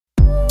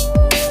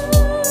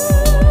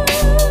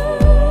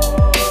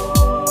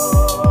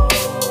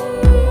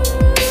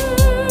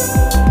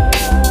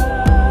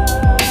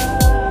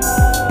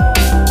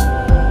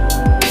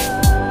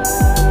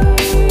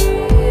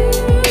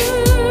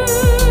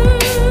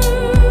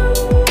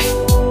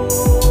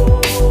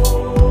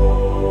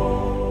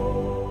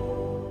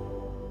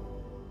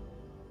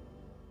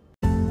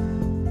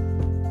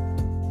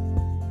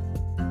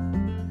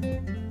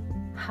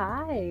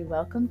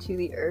welcome to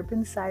the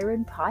Urban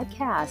Siren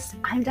Podcast.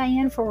 I'm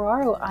Diane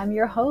Ferraro. I'm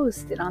your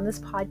host, and on this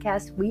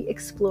podcast, we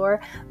explore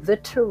the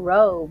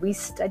tarot. We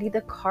study the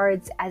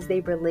cards as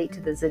they relate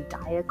to the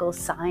zodiacal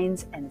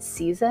signs and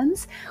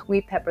seasons.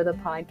 We pepper the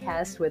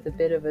podcast with a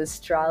bit of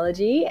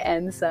astrology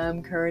and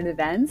some current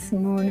events,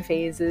 moon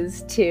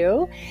phases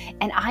too.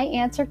 And I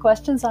answer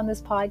questions on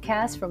this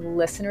podcast from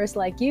listeners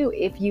like you.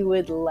 If you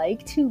would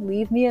like to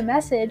leave me a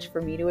message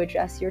for me to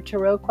address your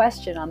tarot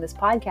question on this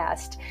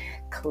podcast,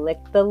 click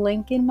the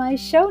link in my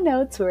show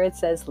notes where it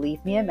says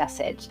leave me a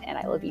message, and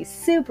I will be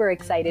super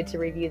excited to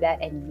review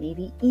that and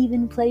maybe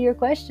even play your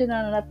question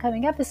on an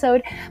upcoming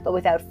episode. But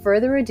without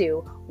further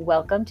ado,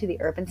 welcome to the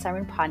Urban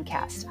Siren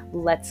Podcast.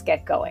 Let's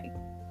get going.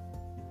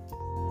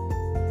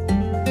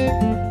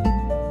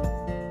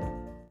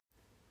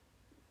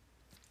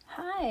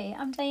 Hi,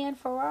 I'm Diane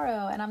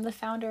Ferraro, and I'm the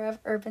founder of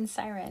Urban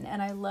Siren,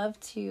 and I love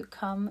to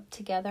come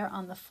together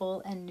on the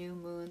full and new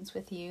moons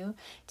with you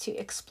to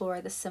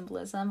explore the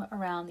symbolism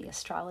around the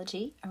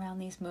astrology around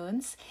these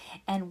moons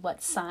and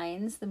what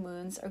signs the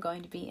moons are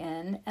going to be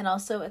in, and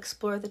also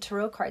explore the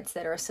tarot cards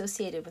that are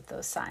associated with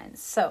those signs.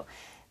 So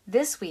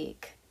this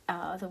week,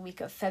 the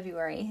week of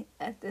February,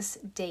 at this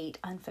date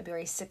on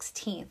February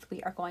 16th,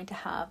 we are going to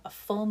have a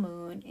full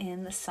moon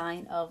in the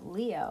sign of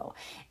Leo.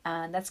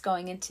 And that's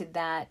going into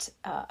that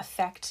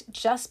effect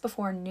just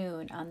before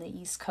noon on the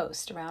East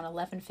Coast, around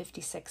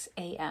 11:56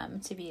 a.m.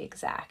 to be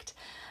exact,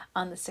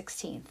 on the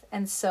 16th.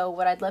 And so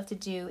what I'd love to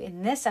do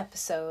in this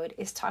episode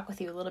is talk with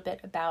you a little bit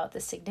about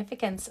the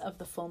significance of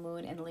the full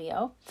moon in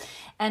Leo,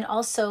 and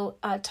also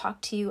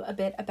talk to you a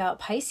bit about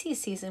Pisces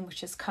season,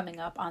 which is coming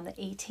up on the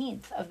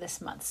 18th of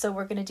this month. So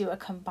we're going to do a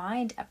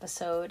combined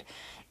episode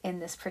in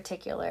this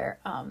particular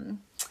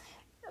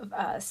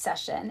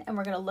session, and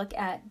we're going to look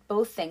at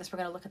both things. We're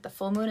going to look at the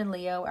full moon in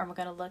Leo, and we're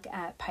going to look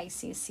at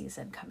Pisces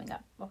season coming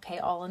up, okay,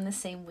 all in the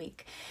same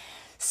week.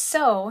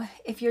 So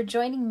if you're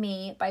joining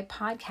me by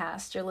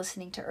podcast, you're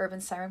listening to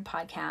Urban Siren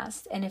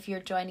Podcast. And if you're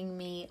joining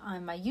me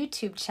on my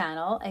YouTube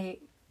channel, I'm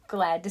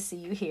glad to see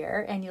you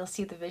here, and you'll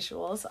see the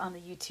visuals on the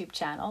YouTube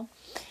channel.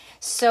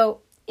 So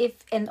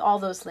and all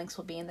those links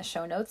will be in the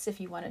show notes if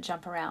you want to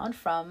jump around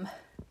from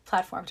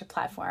platform to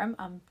platform.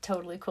 I'm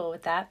totally cool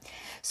with that.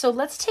 So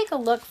let's take a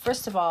look.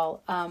 First of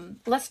all,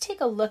 let's take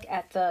a look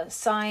at the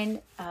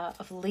sign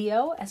of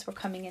Leo as we're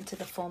coming into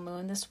the full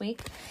moon this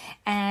week.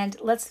 And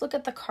let's look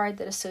at the card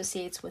that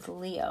associates with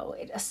Leo.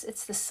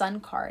 It's the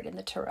Sun card in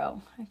the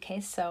tarot. Okay,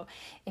 so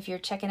if you're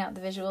checking out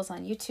the visuals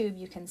on YouTube,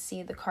 you can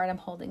see the card I'm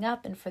holding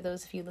up. And for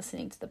those of you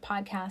listening to the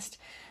podcast,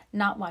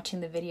 not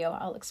watching the video,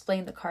 I'll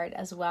explain the card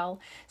as well.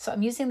 So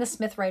I'm using the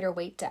Smith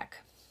Rider-Waite deck.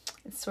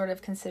 It's sort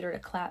of considered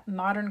a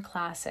modern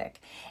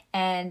classic.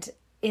 And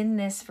in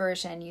this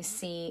version, you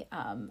see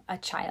a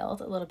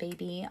child, a little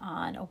baby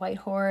on a white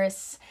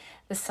horse.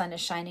 The sun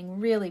is shining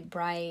really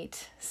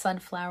bright.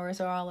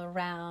 Sunflowers are all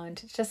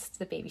around. Just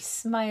the baby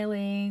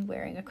smiling,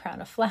 wearing a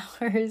crown of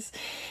flowers.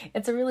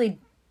 It's a really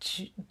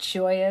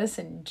joyous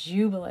and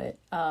jubilant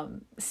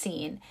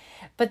scene.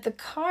 But the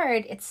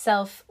card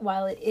itself,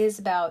 while it is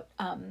about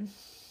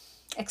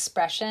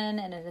expression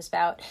and it is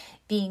about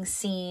being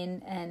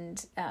seen,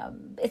 and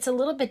it's a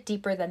little bit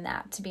deeper than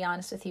that, to be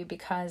honest with you,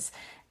 because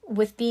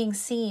with being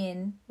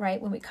seen,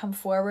 right, when we come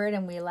forward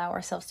and we allow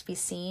ourselves to be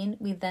seen,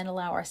 we then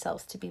allow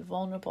ourselves to be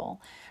vulnerable,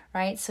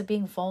 right? So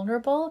being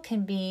vulnerable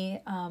can be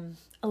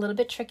a little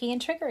bit tricky and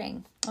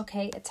triggering,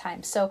 okay, at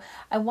times. So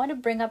I want to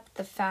bring up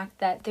the fact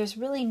that there's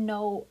really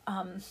no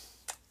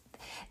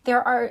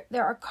there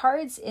are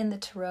cards in the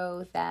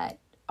tarot that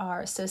are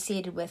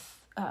associated with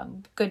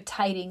good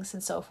tidings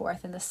and so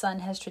forth. And the sun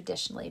has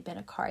traditionally been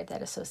a card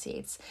that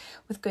associates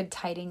with good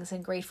tidings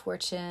and great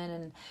fortune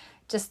and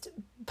just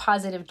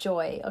positive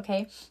joy.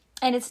 Okay.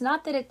 And it's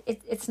not that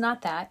it's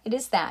not that, it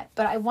is that,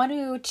 but I want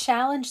to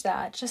challenge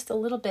that just a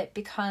little bit,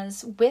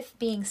 because with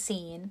being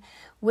seen,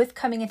 with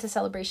coming into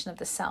celebration of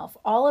the self,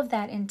 all of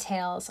that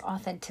entails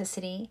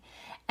authenticity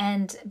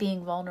and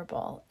being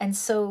vulnerable. And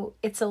so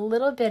it's a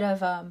little bit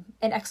of an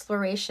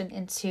exploration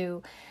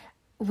into,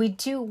 we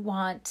do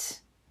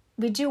want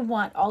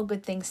all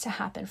good things to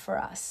happen for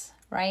us,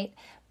 right?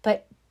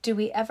 But do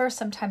we ever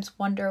sometimes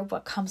wonder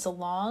what comes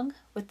along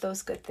with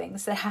those good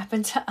things that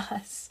happen to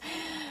us?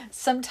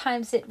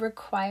 Sometimes it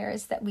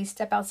requires that we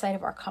step outside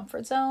of our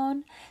comfort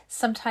zone.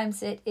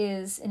 Sometimes it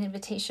is an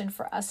invitation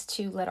for us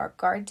to let our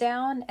guard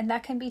down. And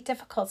that can be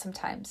difficult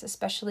sometimes,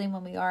 especially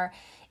when we are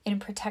in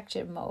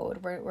protective mode.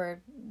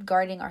 We're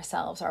guarding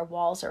ourselves. Our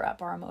walls are up.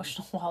 Our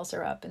emotional walls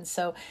are up. And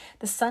so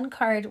the Sun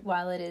card,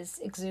 while it is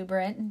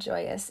exuberant and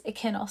joyous, it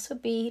can also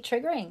be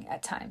triggering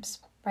at times,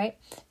 right?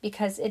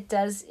 Because it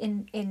does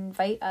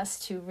invite us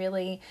to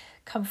really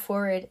come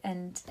forward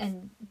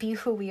and be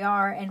who we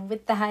are. And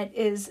with that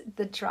is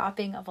the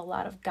dropping of a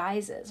lot of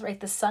guises, right?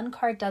 The Sun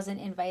card doesn't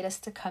invite us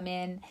to come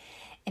in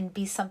and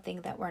be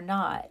something that we're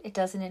not. It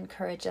doesn't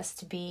encourage us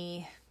to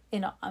be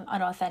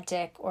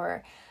unauthentic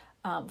or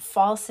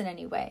false in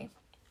any way.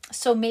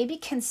 So maybe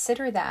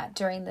consider that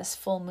during this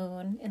full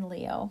moon in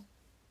Leo.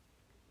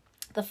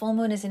 The full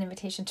moon is an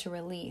invitation to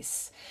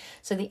release.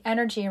 So the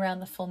energy around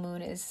the full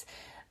moon is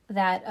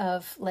that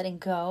of letting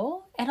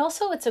go. And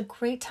also it's a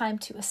great time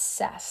to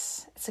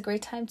assess. It's a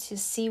great time to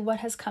see what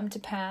has come to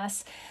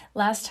pass.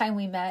 Last time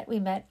we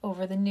met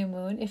over the new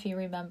moon, if you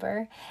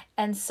remember.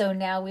 And so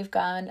now we've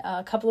gone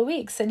a couple of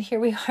weeks and here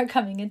we are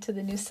coming into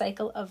the new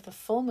cycle of the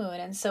full moon.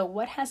 And so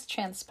what has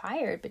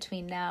transpired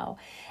between now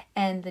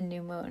and the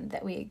new moon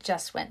that we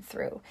just went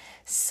through?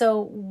 So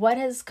what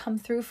has come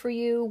through for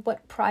you?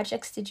 What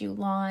projects did you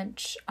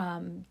launch?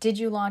 Did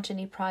you launch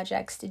any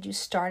projects? Did you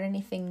start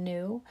anything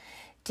new?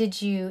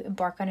 Did you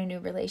embark on a new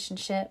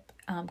relationship?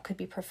 Could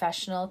be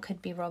professional,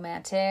 could be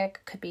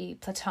romantic, could be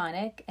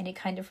platonic, any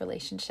kind of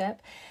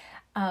relationship.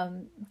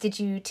 Did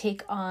you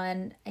take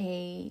on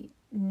a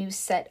new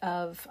set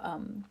of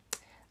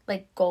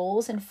like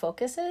goals and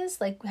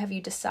focuses? Like, have you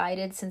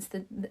decided since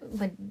did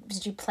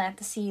you plant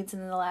the seeds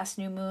in the last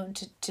new moon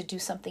to do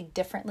something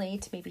differently,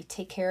 to maybe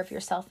take care of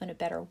yourself in a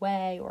better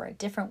way or a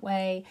different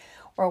way,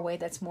 or a way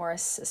that's more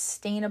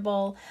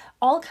sustainable?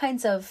 All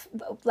kinds of,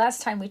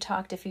 last time we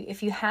talked, if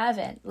you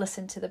haven't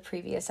listened to the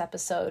previous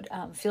episode,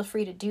 feel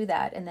free to do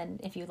that. And then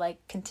if you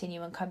like,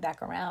 continue and come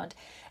back around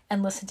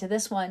and listen to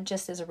this one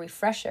just as a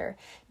refresher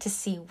to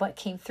see what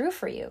came through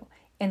for you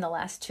in the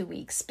last 2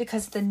 weeks,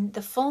 because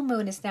the full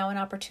moon is now an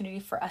opportunity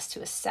for us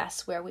to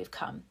assess where we've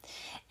come,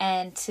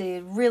 and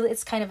to really,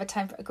 it's kind of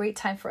a great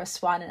time for a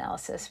SWOT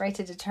analysis, right?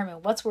 To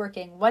determine what's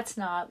working, what's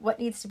not, what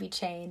needs to be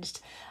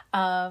changed,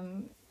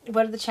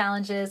 what are the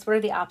challenges, what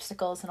are the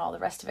obstacles, and all the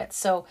rest of it.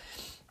 So,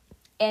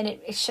 and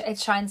it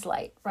shines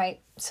light, right?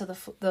 So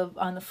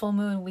on the full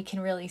moon, we can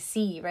really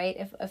see, right?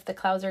 If the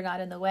clouds are not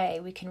in the way,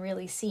 we can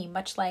really see,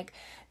 much like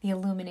the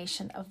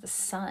illumination of the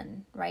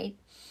sun, right?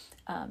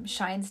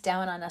 Shines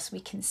down on us, we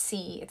can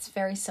see. It's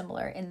very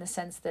similar in the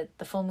sense that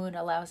the full moon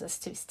allows us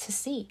to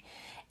see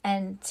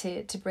and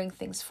to bring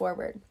things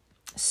forward.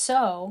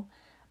 So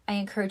I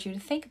encourage you to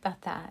think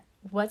about that.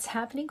 What's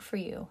happening for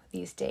you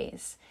these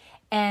days?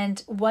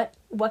 And what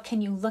can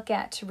you look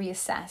at to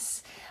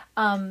reassess?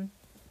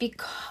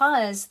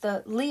 Because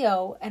the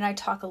Leo, and I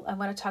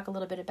want to talk a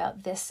little bit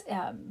about this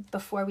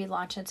before we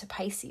launch into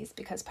Pisces,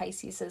 because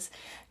Pisces is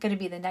going to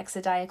be the next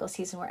zodiacal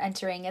season we're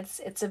entering.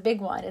 It's a big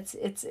one.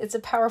 It's a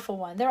powerful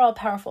one. They're all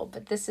powerful,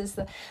 but this is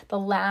the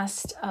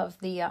last of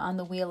the on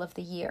the wheel of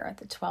the year,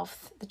 the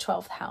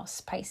 12th house,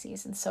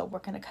 Pisces, and so we're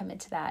going to come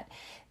into that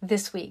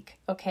this week,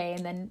 okay?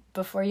 And then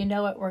before you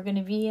know it, we're going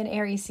to be in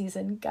Aries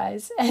season,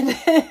 guys, and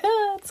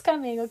it's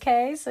coming,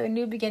 okay? So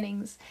new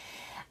beginnings.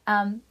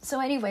 So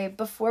anyway,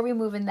 before we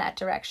move in that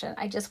direction,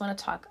 I just want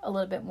to talk a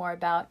little bit more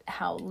about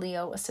how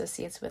Leo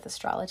associates with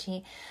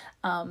astrology.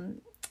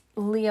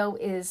 Leo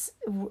is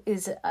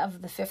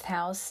of the 5th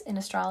house in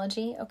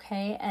astrology,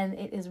 okay? And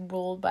it is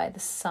ruled by the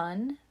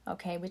sun,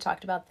 okay? We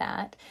talked about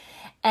that.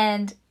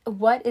 And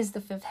what is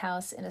the 5th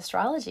house in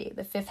astrology?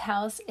 The 5th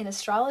house in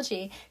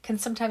astrology can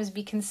sometimes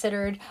be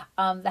considered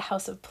the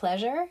house of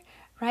pleasure,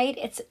 right?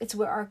 It's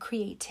where our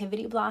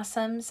creativity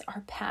blossoms,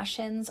 our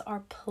passions,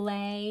 our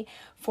play,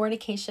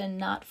 fornication,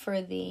 not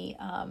for the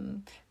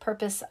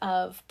purpose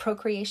of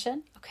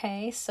procreation,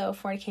 okay? So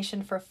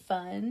fornication for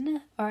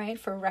fun, all right,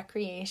 for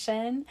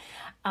recreation.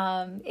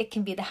 It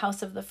can be the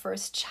house of the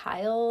first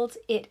child.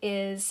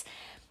 It's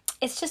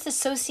just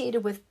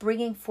associated with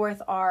bringing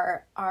forth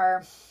our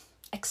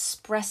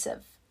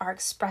expressiveness.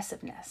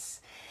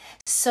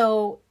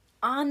 So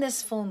on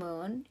this full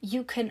moon,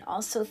 you can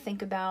also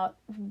think about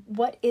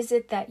what is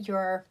it that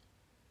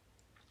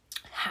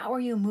how are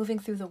you moving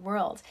through the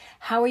world?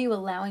 How are you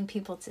allowing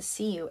people to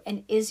see you?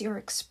 And is your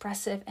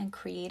expressive and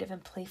creative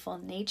and playful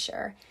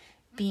nature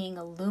being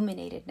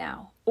illuminated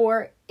now?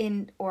 Or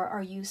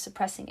are you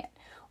suppressing it?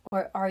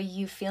 Or are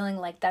you feeling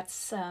like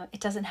it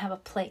doesn't have a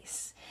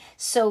place?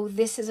 So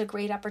this is a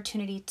great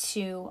opportunity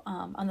to,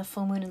 on the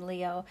full moon in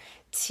Leo,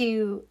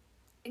 to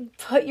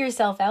put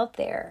yourself out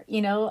there,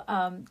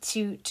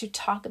 to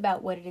talk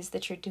about what it is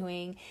that you're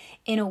doing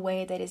in a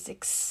way that is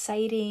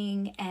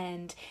exciting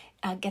and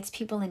gets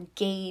people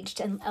engaged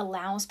and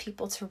allows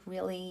people to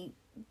really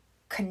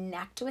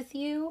connect with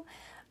you.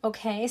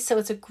 Okay, so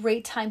it's a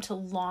great time to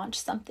launch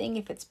something.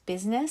 If it's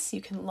business, you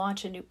can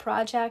launch a new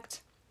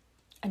project,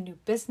 a new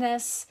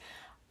business,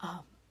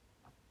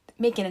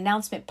 make an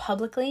announcement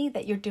publicly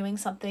that you're doing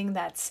something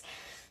that's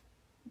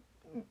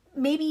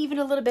maybe even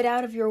a little bit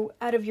out of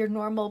your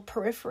normal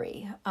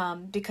periphery,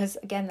 because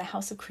again, the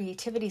house of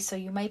creativity. So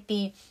you might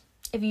be,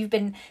 if you've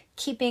been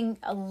keeping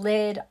a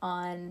lid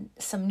on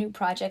some new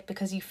project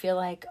because you feel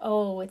like,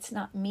 oh, it's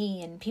not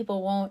me, and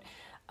people won't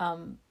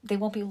be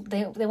able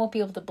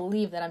to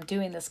believe that I'm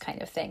doing this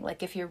kind of thing.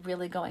 Like if you're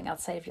really going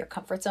outside of your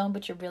comfort zone,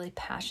 but you're really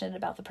passionate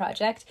about the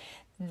project,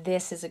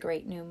 this is a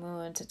great new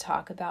moon to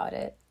talk about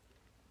it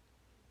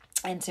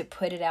and to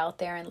put it out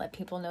there and let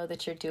people know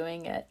that you're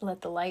doing it.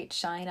 Let the light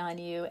shine on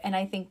you. And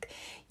I think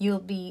you'll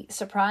be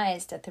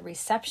surprised at the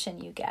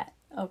reception you get.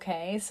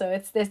 Okay, so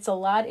it's a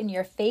lot in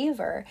your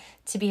favor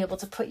to be able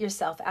to put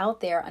yourself out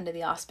there under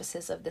the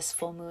auspices of this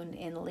full moon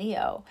in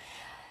Leo.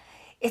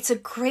 It's a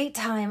great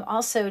time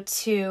also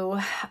to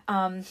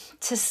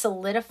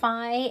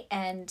solidify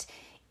and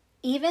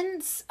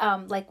even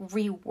like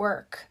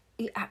rework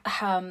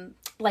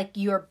like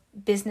your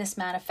business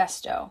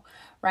manifesto,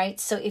 right?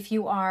 So if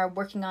you are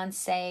working on,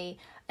 say,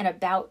 an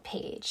about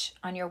page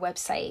on your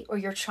website, or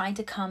you're trying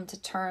to come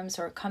to terms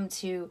or come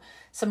to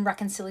some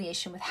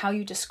reconciliation with how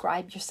you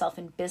describe yourself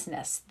in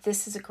business,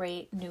 this is a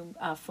great new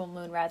full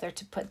moon rather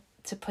to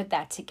put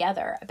that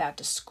together, about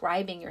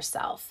describing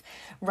yourself,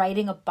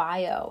 writing a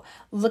bio,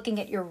 looking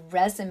at your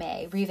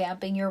resume,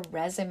 revamping your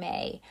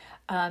resume,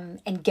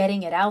 and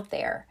getting it out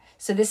there.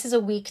 So this is a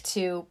week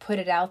to put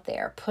it out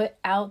there. Put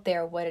out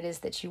there what it is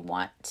that you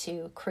want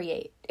to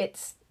create.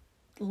 It's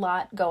a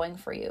lot going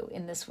for you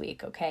in this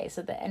week, okay?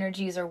 So the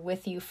energies are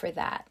with you for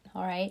that,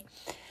 all right?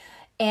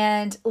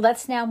 And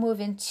let's now move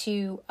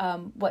into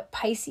what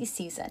Pisces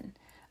season,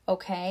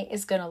 okay,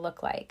 is going to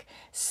look like.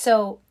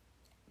 So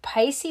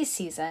Pisces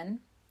season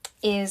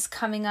is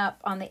coming up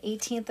on the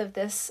 18th of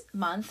this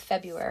month,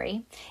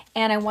 February.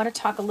 And I want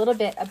to talk a little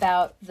bit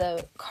about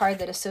the card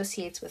that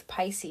associates with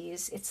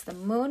Pisces. It's the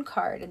Moon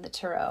card in the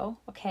Tarot,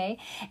 okay?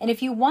 And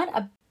if you want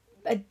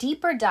a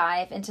deeper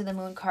dive into the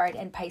Moon card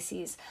and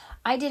Pisces,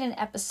 I did an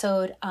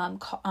episode,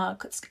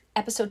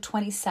 episode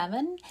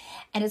 27,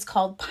 and it's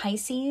called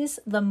Pisces,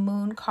 the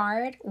Moon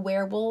card,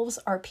 Werewolves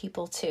Are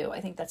People Too. I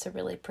think that's a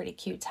really pretty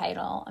cute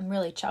title. I'm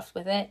really chuffed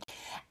with it.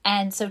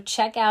 And so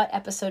check out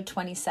episode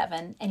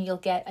 27, and you'll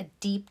get a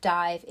deep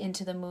dive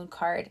into the Moon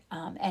card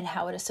and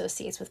how it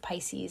associates with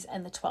Pisces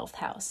and the 12th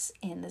house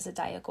in the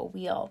zodiacal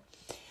wheel.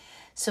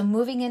 So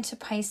moving into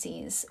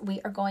Pisces,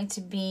 we are going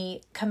to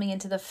be coming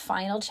into the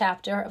final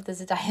chapter of the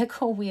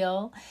zodiacal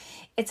wheel.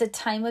 It's a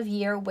time of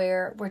year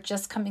where we're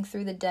just coming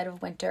through the dead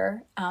of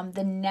winter.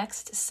 The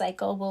next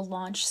cycle will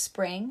launch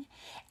spring.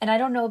 And I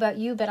don't know about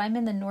you, but I'm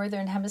in the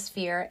northern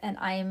hemisphere, and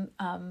I'm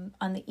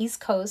on the east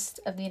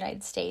coast of the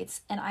United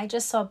States. And I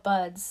just saw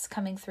buds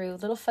coming through,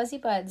 little fuzzy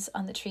buds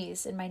on the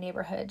trees in my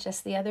neighborhood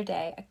just the other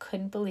day. I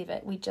couldn't believe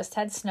it. We just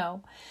had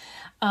snow.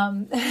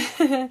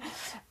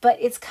 But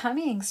it's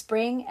coming.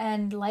 Spring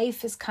and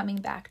life is coming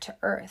back to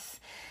earth.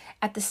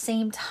 At the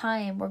same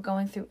time, we're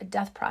going through a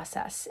death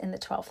process in the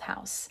 12th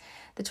house.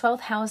 The 12th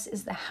house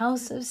is the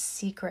house of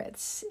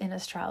secrets in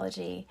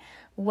astrology.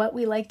 What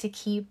we like to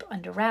keep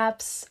under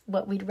wraps,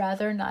 what we'd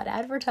rather not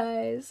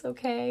advertise,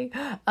 okay?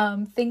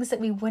 Things that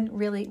we don't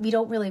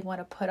really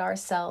want to put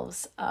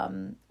ourselves,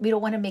 we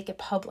don't want to make it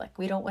public.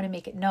 We don't want to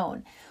make it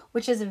known,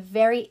 which is a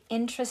very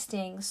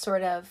interesting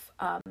sort of,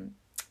 I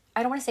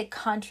don't want to say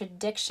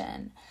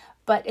contradiction,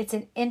 but it's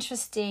an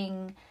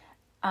interesting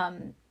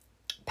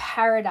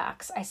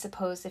paradox, I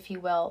suppose, if you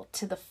will,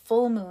 to the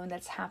full moon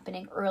that's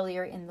happening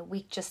earlier in the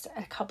week, just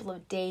a couple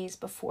of days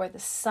before the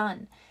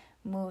sun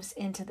moves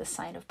into the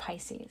sign of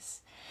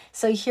Pisces.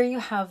 So here you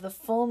have the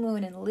full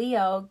moon in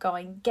Leo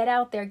going, get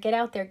out there, get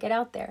out there, get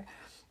out there.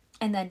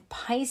 And then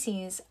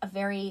Pisces, a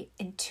very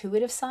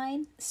intuitive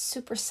sign,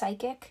 super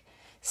psychic,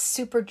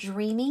 super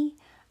dreamy,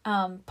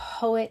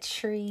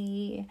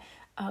 poetry,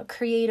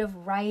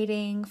 creative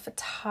writing,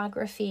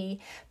 photography.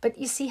 But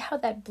you see how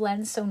that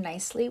blends so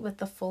nicely with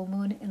the full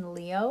moon in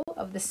Leo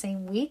of the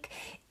same week?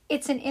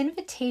 It's an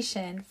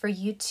invitation for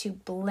you to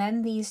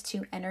blend these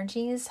two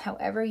energies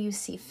however you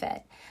see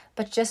fit.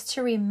 But just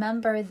to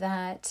remember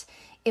that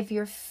if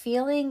you're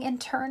feeling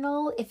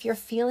internal, if you're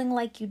feeling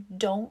like you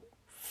don't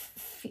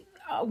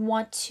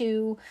want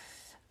to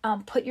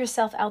put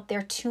yourself out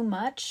there too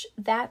much,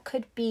 that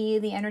could be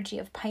the energy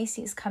of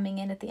Pisces coming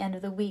in at the end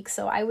of the week.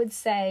 So I would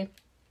say,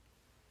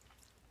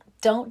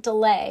 don't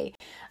delay.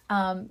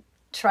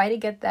 Try to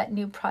get that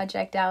new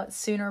project out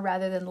sooner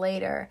rather than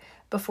later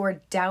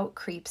before doubt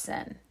creeps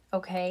in,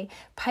 okay?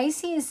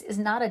 Pisces is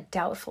not a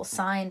doubtful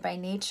sign by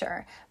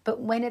nature,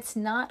 but when it's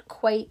not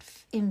quite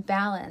in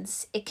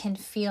balance, it can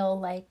feel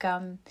like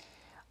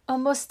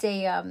almost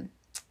a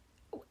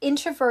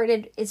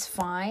introverted is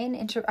fine.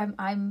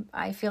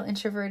 I feel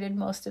introverted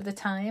most of the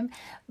time,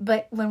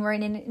 but when we're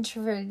in an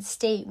introverted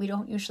state, we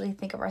don't usually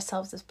think of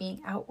ourselves as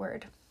being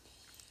outward.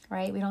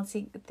 Right? We don't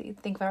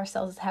think of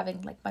ourselves as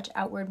having like much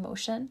outward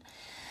motion.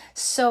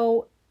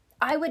 So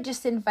I would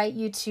just invite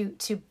you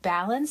to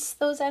balance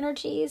those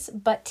energies,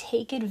 but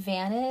take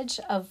advantage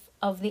of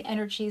the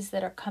energies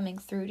that are coming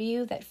through to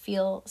you that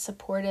feel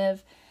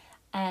supportive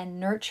and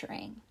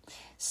nurturing.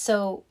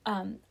 So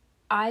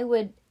I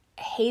would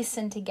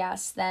hasten to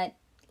guess that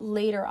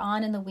later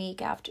on in the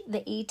week, after the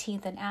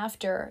 18th and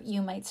after,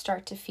 you may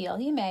start to feel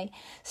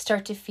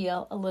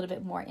a little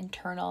bit more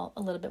internal,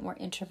 a little bit more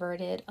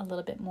introverted, a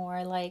little bit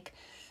more like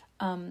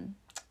kind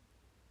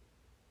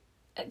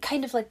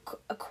of like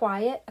a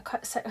quiet,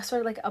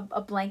 sort of like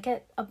a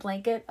blanket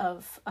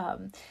of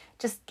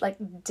just like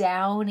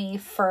downy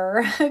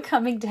fur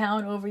coming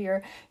down over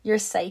your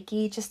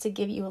psyche, just to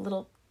give you a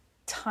little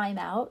time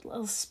out, a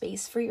little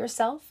space for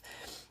yourself.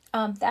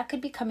 That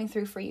could be coming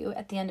through for you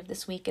at the end of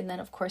this week, and then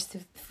of course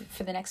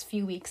for the next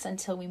few weeks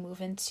until we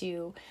move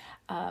into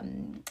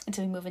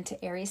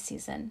Aries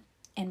season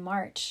in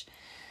March,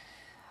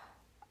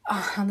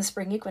 on the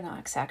spring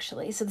equinox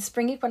actually. So the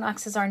spring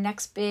equinox is our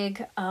next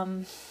big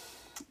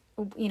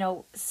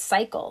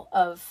cycle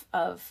of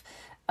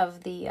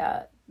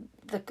the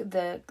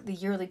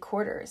yearly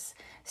quarters.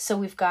 So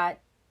we've got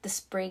the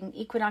spring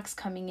equinox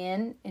coming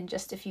in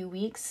just a few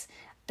weeks.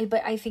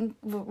 But I think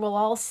we'll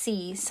all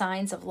see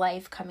signs of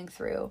life coming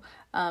through.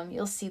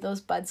 You'll see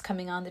those buds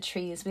coming on the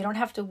trees. We don't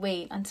have to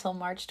wait until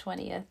March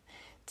 20th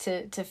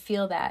to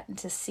feel that and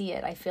to see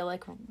it. I feel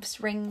like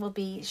spring will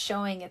be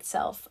showing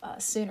itself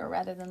sooner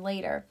rather than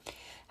later.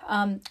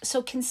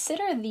 So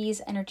consider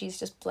these energies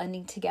just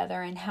blending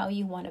together and how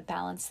you want to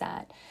balance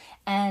that.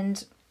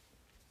 And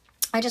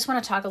I just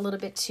want to talk a little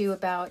bit too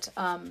about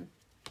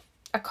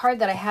a card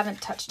that I haven't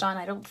touched on.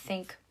 I don't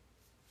think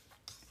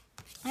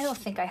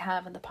I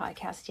have in the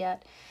podcast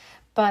yet,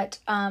 but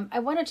I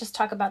want to just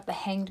talk about the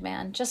Hanged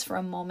Man just for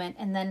a moment,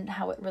 and then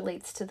how it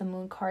relates to the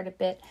Moon card a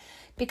bit,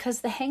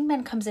 because the Hanged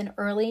Man comes in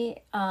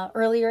earlier.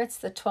 It's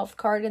the 12th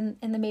card in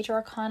the Major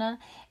Arcana,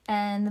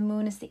 and the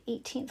Moon is the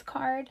 18th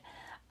card.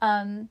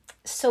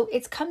 So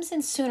it comes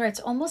in sooner.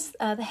 It's almost,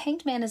 the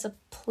Hanged Man is a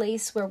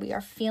place where we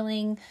are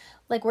feeling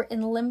like we're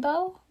in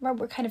limbo, where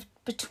we're kind of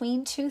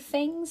between two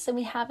things, and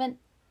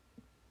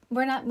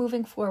we're not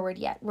moving forward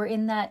yet. We're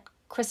in that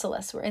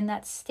chrysalis. We're in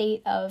that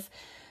state of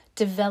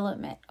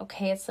development.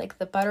 Okay. It's like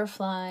the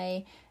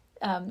butterfly,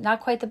 not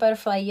quite the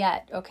butterfly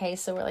yet. Okay.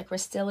 So we're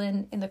still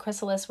in the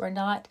chrysalis. We're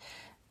not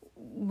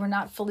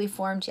fully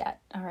formed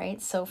yet. All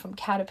right. So from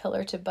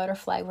caterpillar to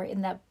butterfly, we're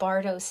in that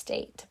bardo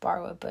state, to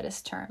borrow a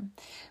Buddhist term.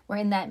 We're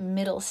in that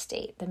middle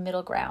state, the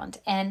middle ground.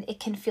 And it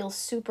can feel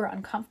super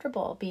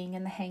uncomfortable being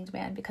in the Hanged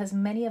Man, because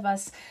many of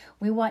us,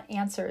 we want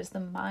answers. The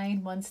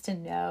mind wants to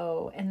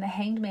know. And the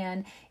Hanged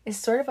Man is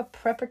sort of a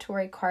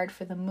preparatory card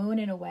for the Moon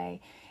in a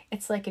way.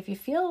 It's like, if you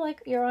feel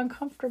like you're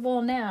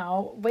uncomfortable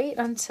now, wait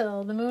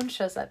until the Moon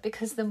shows up,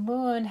 because the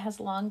Moon has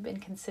long been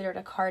considered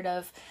a card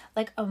of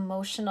like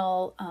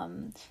emotional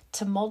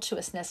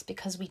tumultuousness,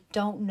 because we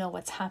don't know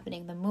what's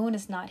happening. The Moon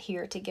is not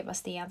here to give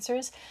us the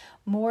answers.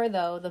 More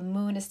though, the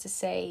Moon is to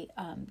say,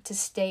 to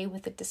stay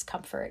with the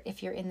discomfort.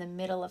 If you're in the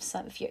middle of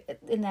if you're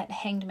in that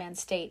Hanged Man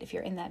state, if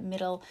you're in that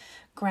middle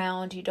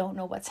ground, you don't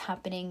know what's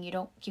happening.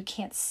 You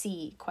can't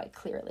see quite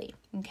clearly.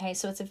 Okay.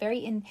 So it's a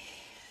very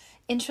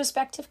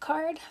introspective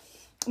card,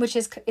 which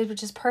is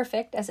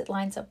perfect as it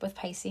lines up with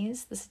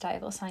Pisces, the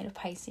zodiacal sign of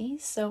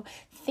Pisces. So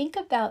think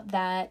about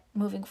that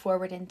moving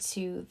forward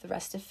into the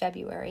rest of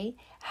February,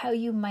 how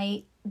you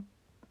might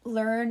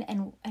learn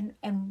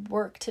and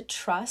work to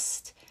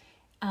trust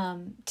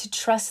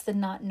the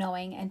not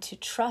knowing, and to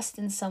trust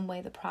in some way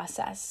the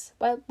process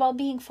while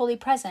being fully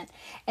present.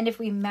 And if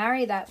we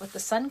marry that with the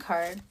Sun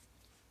card,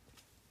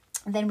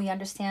 then we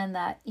understand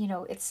that,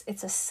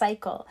 it's a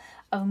cycle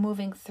of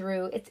moving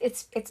through.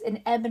 It's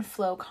an ebb and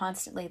flow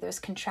constantly. There's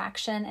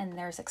contraction and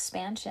there's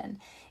expansion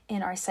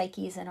in our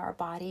psyches and our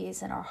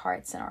bodies and our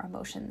hearts and our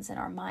emotions and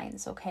our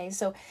minds. Okay.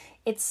 So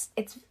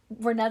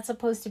we're not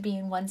supposed to be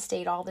in one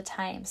state all the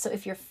time. So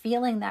if you're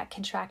feeling that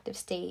contractive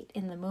state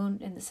in the Moon,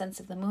 in the sense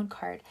of the Moon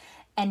card,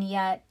 and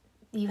yet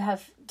you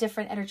have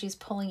different energies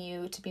pulling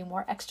you to be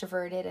more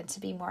extroverted and to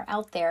be more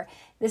out there,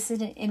 this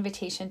is an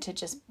invitation to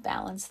just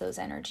balance those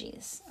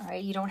energies. All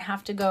right. You don't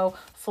have to go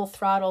full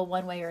throttle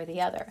one way or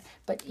the other,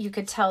 but you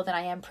could tell that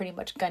I am pretty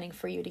much gunning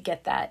for you to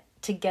get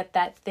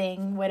that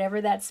thing, whatever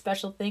that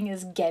special thing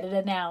is, get it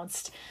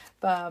announced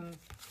by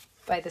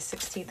the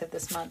 16th of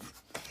this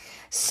month.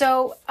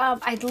 So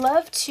I'd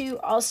love to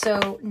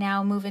also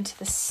now move into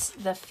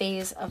the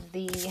phase of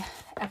the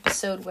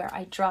episode where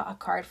I draw a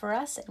card for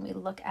us and we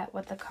look at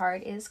what the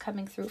card is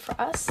coming through for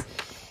us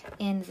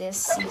in this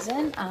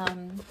season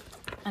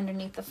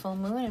underneath the full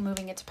moon and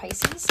moving it to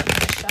Pisces. So I'm going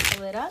to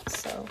shuffle it up,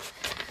 so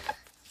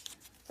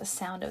the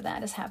sound of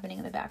that is happening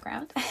in the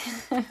background.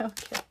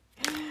 Okay.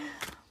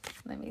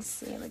 Let me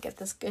see. Let me get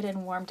this good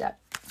and warmed up.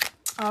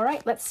 All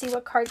right, let's see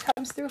what card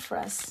comes through for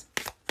us.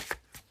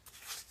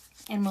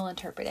 And we'll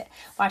interpret it.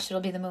 Watch,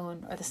 it'll be the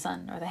Moon or the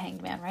Sun or the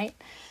Hanged Man, right?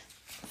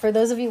 For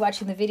those of you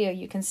watching the video,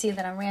 you can see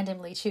that I'm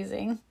randomly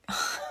choosing.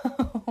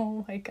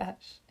 Oh my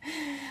gosh.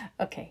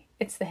 Okay,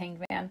 it's the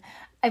Hanged Man.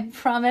 I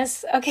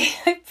promise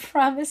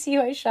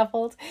you I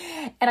shuffled.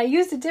 And I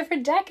used a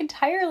different deck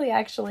entirely,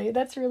 actually.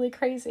 That's really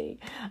crazy.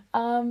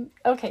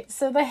 Okay,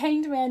 so the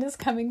Hanged Man is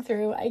coming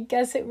through. I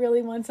guess it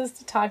really wants us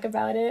to talk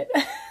about it.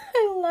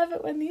 I love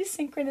it when these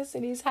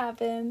synchronicities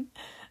happen.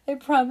 I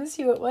promise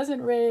you it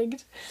wasn't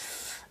rigged.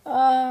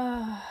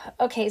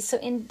 Okay, so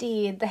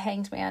indeed, the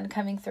Hanged Man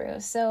coming through.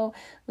 So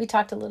we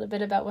talked a little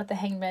bit about what the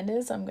Hanged Man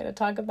is. I'm going to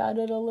talk about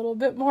it a little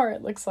bit more,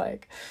 it looks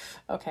like.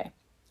 Okay,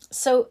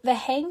 so the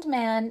Hanged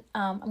Man,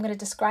 I'm going to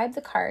describe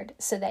the card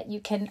so that you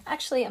can,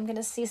 actually, I'm going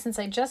to see, since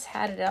I just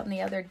had it out in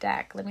the other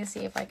deck, let me see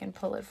if I can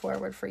pull it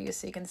forward for you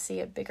so you can see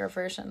a bigger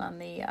version on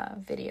the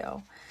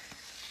video.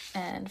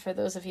 And for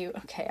those of you,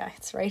 okay,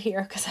 it's right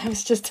here because I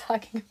was just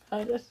talking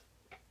about it.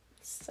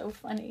 So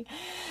funny.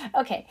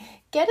 Okay,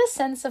 get a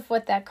sense of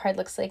what that card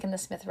looks like in the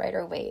Smith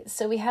Rider-Waite.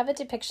 So we have a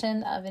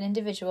depiction of an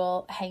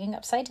individual hanging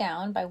upside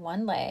down by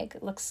one leg.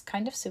 It looks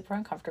kind of super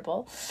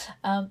uncomfortable,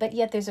 but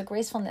yet there's a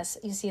gracefulness.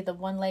 You see the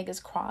one leg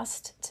is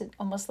crossed to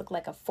almost look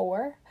like a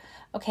 4.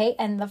 Okay,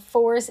 and the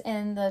 4s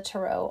in the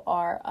tarot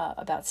are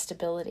about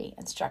stability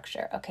and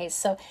structure. Okay,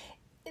 so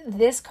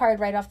this card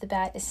right off the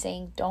bat is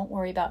saying, don't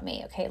worry about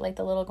me. Okay. Like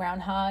the little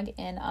groundhog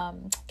in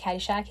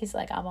Caddyshack. He's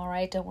like, I'm all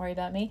right. Don't worry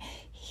about me.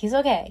 He's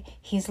okay.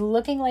 He's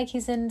looking like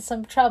he's in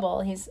some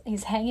trouble.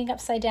 He's hanging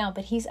upside down,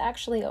 but he's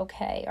actually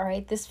okay. All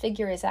right. This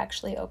figure is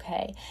actually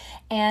okay.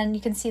 And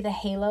you can see the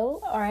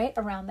halo, all right,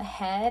 around the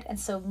head. And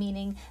so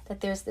meaning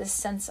that there's this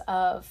sense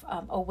of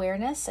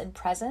awareness and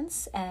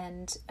presence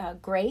and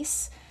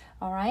grace.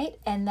 All right.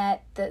 And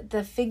that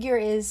the figure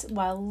is,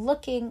 while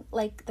looking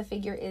like the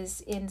figure is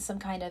in some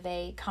kind of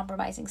a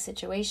compromising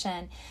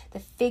situation,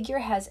 the figure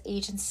has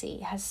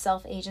agency, has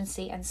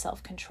self-agency and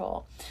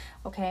self-control.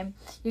 Okay.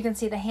 You can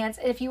see the hands.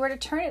 If you were to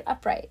turn it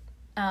upright,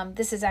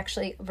 this is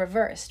actually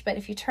reversed, but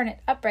if you turn it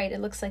upright,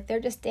 it looks like they're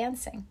just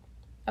dancing.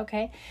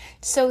 Okay.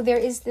 So there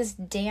is this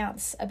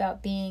dance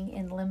about being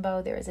in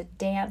limbo. There is a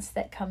dance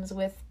that comes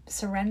with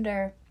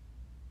surrender.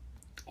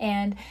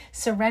 And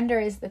surrender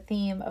is the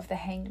theme of the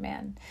Hanged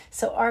Man.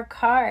 So our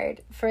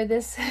card for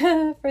this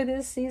for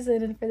this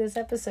season and for this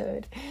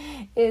episode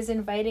is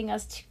inviting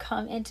us to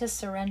come into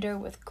surrender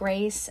with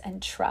grace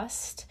and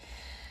trust.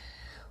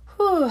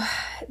 Whew,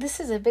 this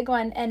is a big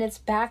one, and it's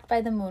backed by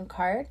the Moon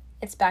card.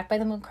 It's backed by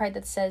the Moon card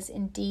that says,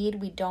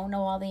 indeed, we don't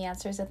know all the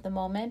answers at the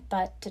moment,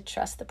 but to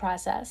trust the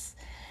process.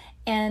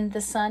 And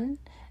the Sun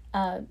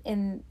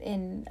in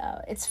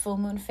its full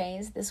moon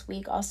phase this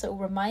week also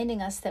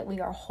reminding us that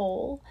we are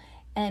whole,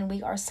 and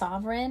we are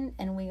sovereign,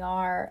 and we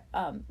are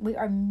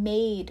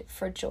made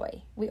for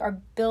joy. We are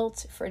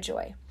built for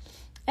joy.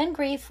 And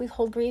grief, we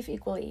hold grief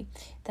equally.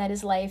 That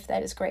is life,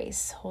 that is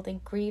grace.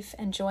 Holding grief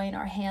and joy in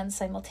our hands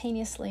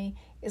simultaneously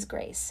is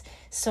grace.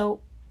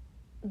 So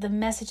the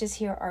messages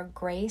here are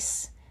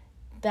grace,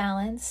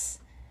 balance,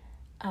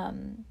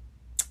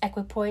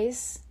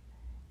 equipoise,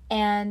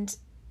 and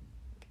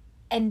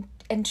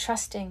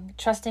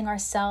trusting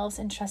ourselves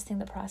and trusting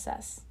the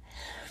process.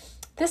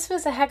 This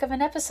was a heck of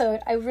an episode.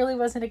 I really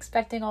wasn't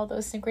expecting all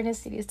those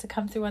synchronicities to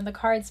come through on the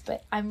cards,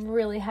 but I'm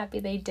really happy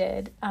they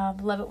did.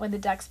 Love it when the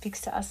deck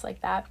speaks to us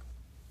like that.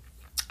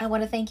 I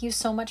want to thank you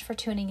so much for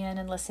tuning in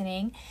and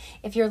listening.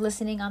 If you're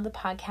listening on the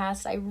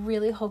podcast, I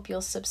really hope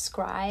you'll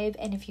subscribe.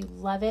 And if you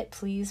love it,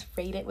 please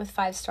rate it with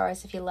 5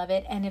 stars if you love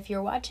it. And if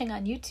you're watching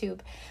on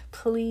YouTube,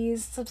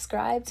 please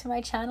subscribe to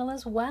my channel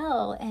as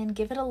well and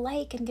give it a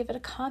like and give it a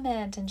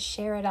comment and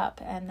share it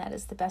up. And that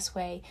is the best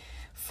way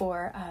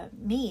for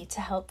me to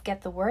help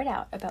get the word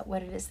out about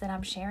what it is that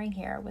I'm sharing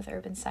here with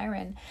Urban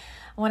Siren.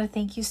 I want to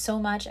thank you so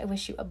much. I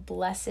wish you a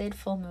blessed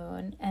full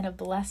moon and a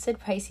blessed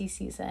Pisces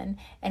season,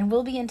 and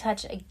we'll be in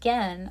touch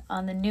again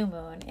on the new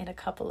moon in a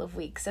couple of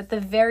weeks. At the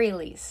very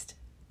least,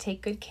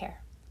 take good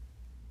care.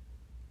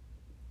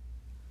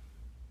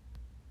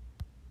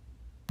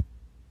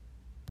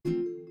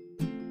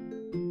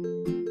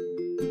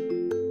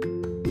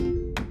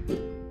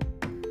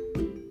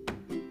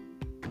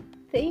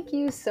 Thank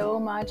you so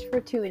much for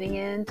tuning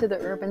in to the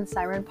Urban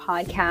Siren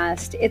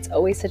podcast. It's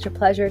always such a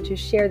pleasure to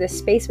share this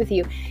space with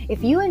you.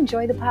 If you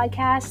enjoy the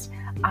podcast,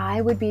 I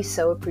would be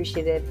so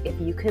appreciative if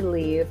you could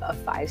leave a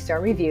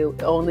 5-star review,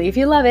 only if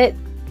you love it,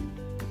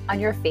 on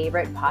your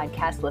favorite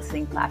podcast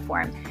listening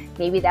platform.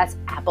 Maybe that's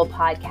Apple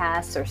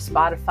Podcasts or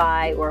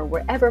Spotify or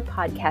wherever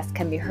podcasts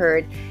can be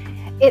heard.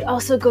 It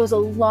also goes a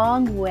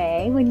long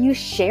way when you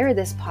share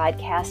this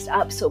podcast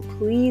up, so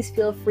please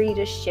feel free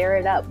to share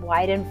it up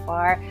wide and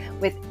far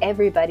with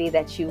everybody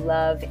that you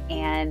love,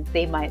 and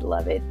they might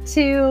love it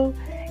too.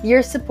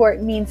 Your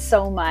support means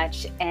so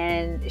much,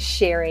 and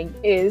sharing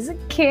is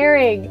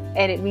caring,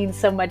 and it means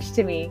so much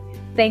to me.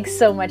 Thanks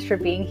so much for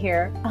being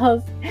here.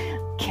 I'll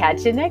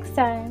catch you next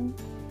time.